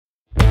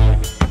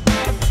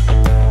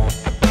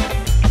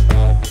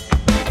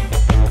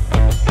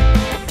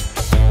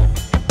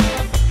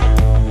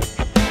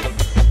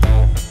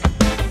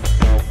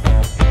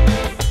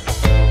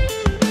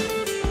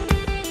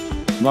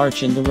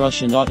March in the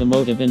Russian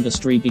automotive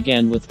industry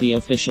began with the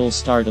official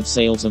start of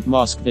sales of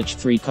Moskvich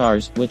 3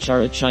 cars, which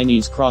are a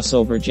Chinese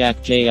crossover Jack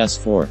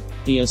JS4.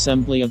 The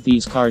assembly of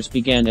these cars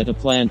began at a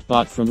plant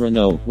bought from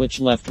Renault, which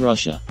left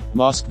Russia.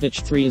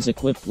 Moskvich 3 is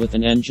equipped with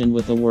an engine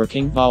with a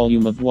working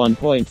volume of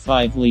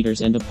 1.5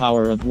 liters and a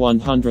power of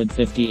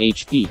 150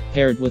 HP,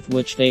 paired with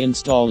which they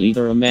install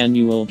either a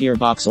manual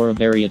gearbox or a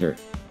variator.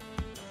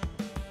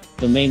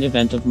 The main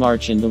event of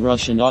March in the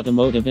Russian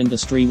automotive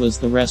industry was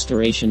the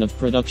restoration of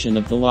production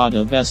of the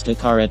Lada Vesta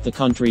car at the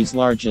country's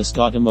largest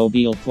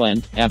automobile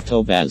plant,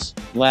 Avtovaz.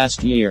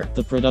 Last year,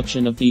 the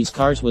production of these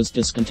cars was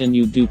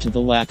discontinued due to the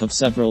lack of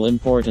several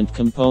important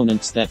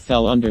components that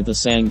fell under the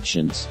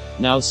sanctions.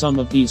 Now some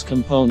of these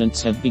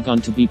components have begun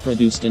to be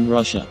produced in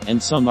Russia,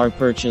 and some are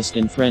purchased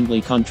in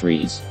friendly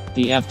countries.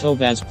 The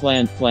Avtovaz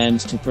plant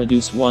plans to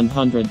produce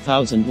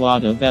 100,000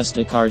 Lada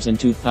Vesta cars in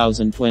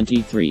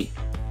 2023.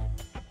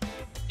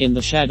 In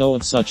the shadow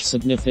of such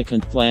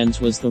significant plans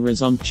was the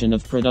resumption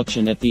of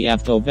production at the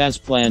Avtovaz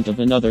plant of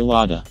another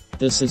Lada.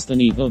 This is the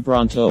Niva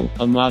Bronto,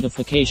 a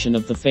modification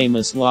of the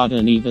famous Lada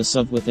Niva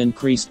sub with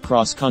increased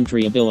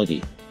cross-country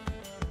ability.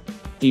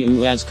 The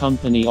UAZ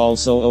company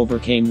also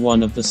overcame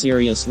one of the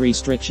serious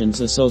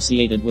restrictions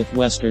associated with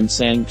Western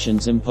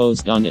sanctions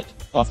imposed on it.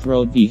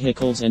 Off-road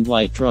vehicles and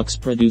light trucks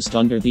produced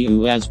under the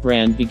UAZ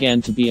brand began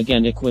to be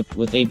again equipped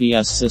with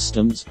ABS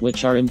systems,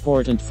 which are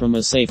important from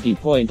a safety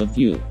point of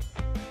view.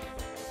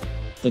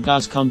 The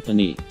GAZ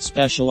company,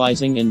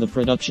 specializing in the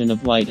production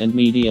of light and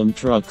medium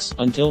trucks,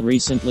 until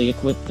recently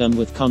equipped them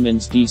with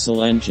Cummins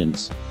diesel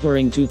engines.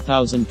 During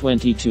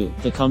 2022,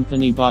 the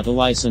company bought a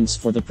license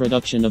for the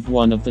production of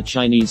one of the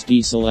Chinese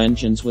diesel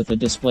engines with a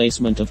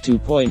displacement of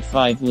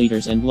 2.5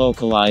 liters and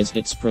localized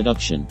its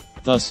production.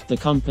 Thus, the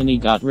company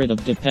got rid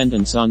of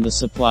dependence on the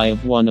supply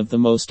of one of the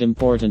most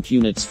important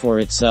units for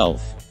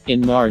itself.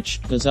 In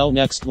March, Gazelle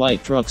Next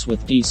light trucks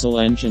with diesel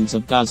engines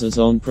of GAZ's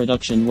own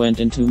production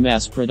went into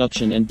mass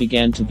production and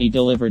began to be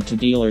delivered to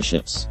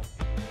dealerships.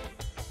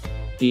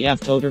 The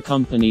Avtotor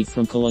company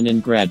from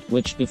Kaliningrad,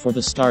 which before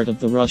the start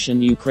of the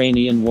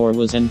Russian-Ukrainian war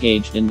was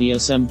engaged in the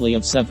assembly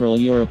of several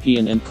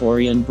European and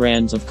Korean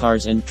brands of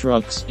cars and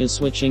trucks, is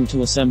switching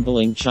to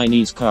assembling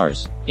Chinese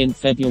cars. In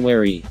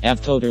February,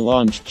 Avtotor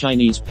launched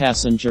Chinese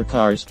passenger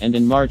cars, and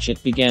in March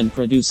it began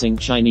producing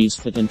Chinese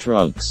Phaeton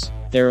trucks.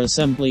 Their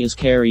assembly is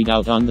carried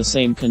out on the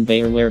same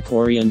conveyor where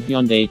Korean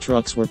Hyundai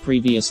trucks were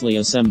previously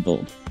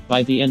assembled.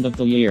 By the end of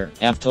the year,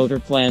 Avtotor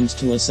plans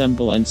to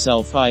assemble and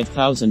sell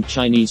 5,000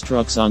 Chinese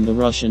trucks on the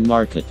Russian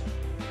market.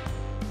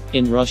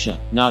 In Russia,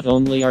 not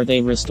only are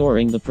they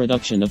restoring the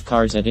production of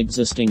cars at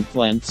existing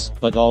plants,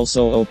 but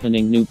also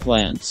opening new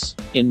plants.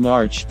 In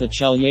March, the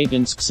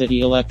Chelyabinsk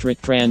City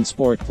Electric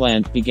Transport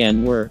Plant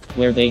began work,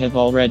 where they have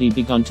already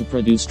begun to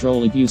produce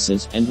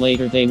trolleybuses, and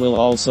later they will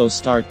also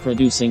start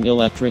producing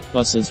electric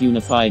buses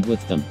unified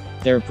with them.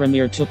 Their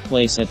premiere took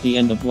place at the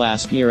end of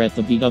last year at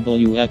the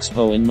BMW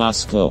Expo in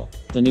Moscow.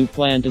 The new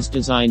plant is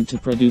designed to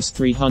produce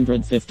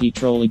 350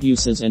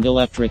 trolleybuses and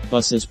electric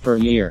buses per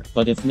year,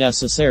 but if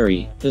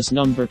necessary, this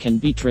number can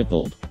be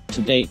tripled.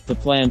 To date, the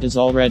plant is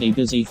already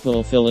busy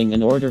fulfilling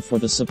an order for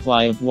the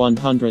supply of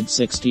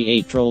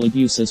 168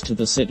 trolleybuses to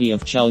the city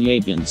of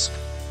Chelyabinsk.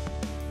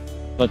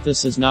 But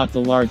this is not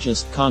the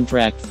largest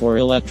contract for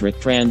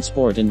electric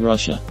transport in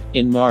Russia.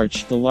 In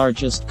March, the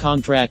largest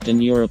contract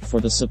in Europe for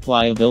the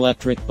supply of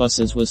electric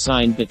buses was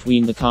signed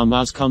between the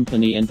KAMAZ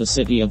company and the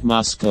city of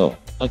Moscow.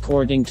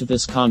 According to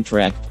this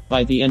contract,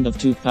 by the end of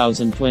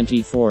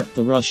 2024,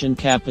 the Russian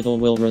capital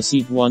will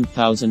receive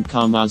 1,000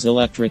 KAMAZ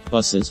electric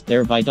buses,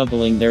 thereby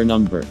doubling their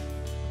number.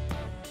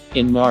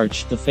 In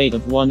March, the fate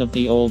of one of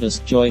the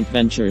oldest joint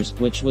ventures,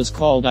 which was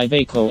called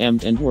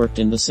Iveco-AMT and worked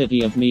in the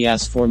city of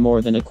Mias for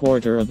more than a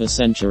quarter of a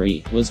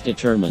century, was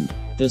determined.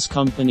 This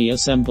company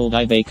assembled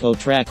Iveco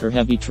Tracker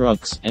heavy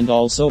trucks, and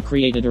also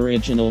created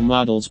original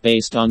models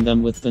based on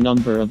them with the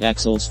number of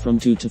axles from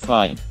 2 to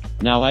 5.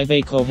 Now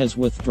Iveco has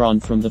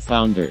withdrawn from the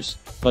founders.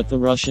 But the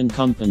Russian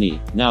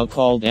company, now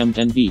called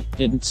AMT&B,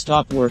 didn't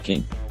stop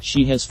working.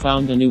 She has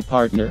found a new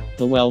partner,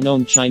 the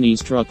well-known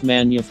Chinese truck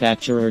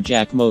manufacturer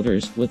Jack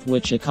Motors, with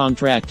which a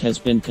contract has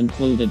been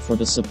concluded for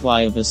the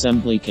supply of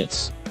assembly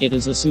kits. It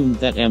is assumed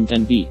that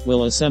AMT&B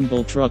will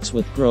assemble trucks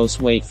with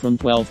gross weight from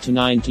 12 to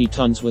 90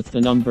 tons with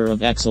the number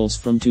of axles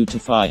from 2 to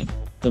 5.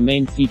 The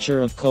main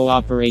feature of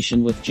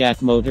cooperation with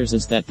Jack Motors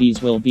is that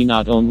these will be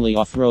not only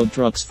off-road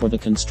trucks for the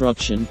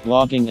construction,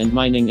 logging and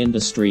mining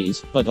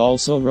industries, but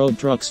also road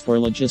trucks for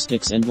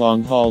logistics and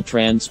long-haul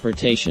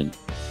transportation.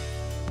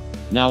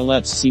 Now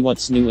let's see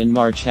what's new in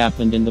March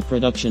happened in the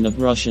production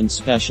of Russian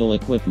special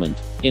equipment.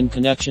 In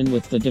connection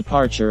with the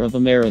departure of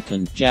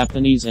American,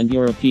 Japanese and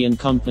European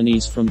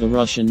companies from the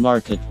Russian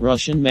market,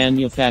 Russian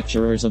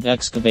manufacturers of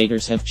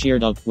excavators have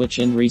cheered up, which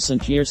in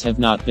recent years have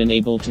not been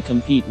able to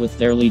compete with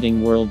their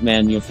leading world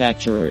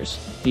manufacturers.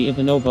 The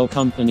Iveco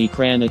company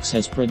Kranix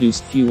has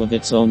produced few of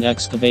its own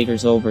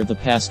excavators over the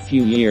past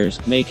few years,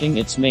 making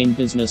its main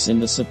business in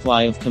the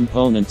supply of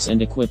components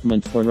and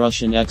equipment for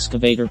Russian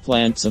excavator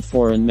plants of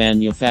foreign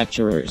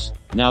manufacturers.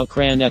 Now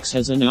Kranix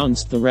has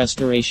announced the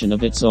restoration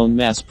of its own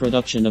mass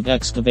production of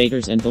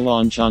excavators and the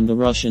launch on the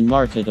Russian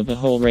market of a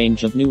whole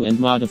range of new and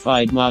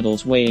modified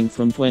models weighing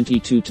from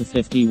 22 to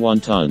 51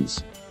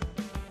 tons.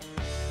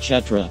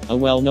 Chetra, a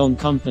well-known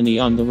company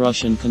on the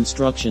Russian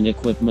construction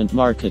equipment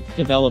market,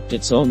 developed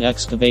its own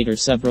excavator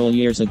several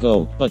years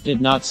ago, but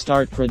did not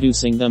start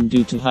producing them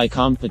due to high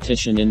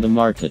competition in the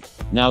market.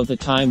 Now the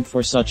time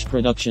for such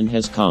production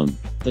has come.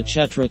 The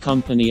Chetra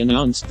company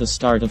announced the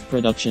start of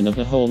production of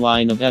a whole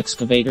line of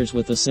excavators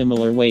with a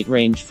similar weight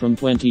range from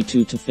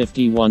 22 to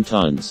 51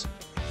 tons.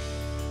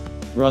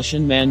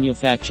 Russian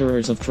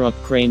manufacturers of truck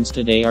cranes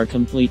today are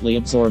completely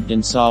absorbed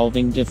in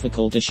solving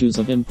difficult issues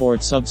of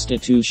import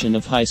substitution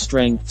of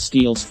high-strength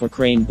steels for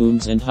crane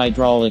booms and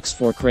hydraulics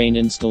for crane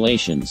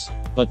installations.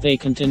 But they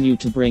continue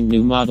to bring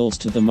new models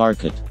to the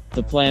market.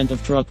 The plant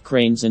of truck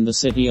cranes in the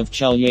city of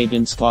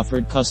Chelyabinsk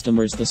offered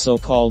customers the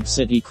so-called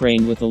city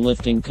crane with a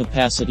lifting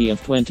capacity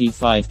of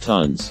 25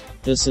 tons.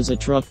 This is a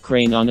truck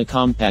crane on a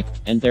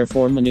compact, and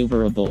therefore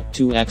maneuverable,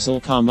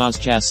 two-axle KAMAZ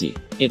chassis.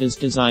 It is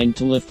designed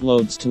to lift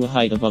loads to a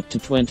height of up to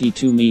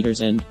 22 meters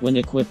and, when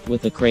equipped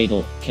with a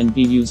cradle, can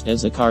be used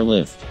as a car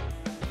lift.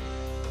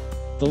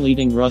 The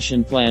leading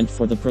Russian plant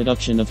for the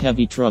production of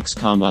heavy trucks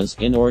KAMAZ,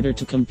 in order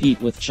to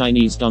compete with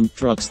Chinese dump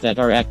trucks that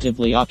are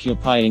actively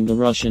occupying the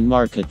Russian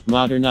market,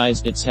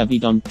 modernized its heavy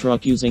dump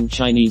truck using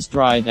Chinese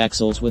drive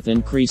axles with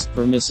increased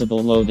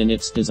permissible load in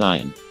its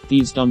design.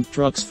 These dump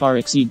trucks far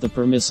exceed the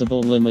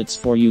permissible limits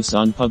for use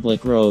on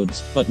public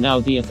roads, but now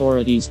the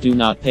authorities do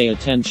not pay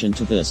attention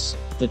to this.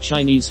 The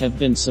Chinese have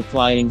been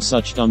supplying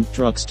such dump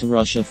trucks to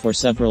Russia for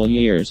several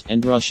years,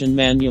 and Russian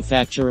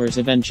manufacturers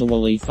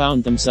eventually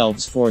found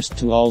themselves forced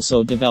to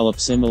also develop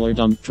similar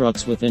dump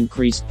trucks with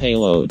increased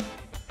payload.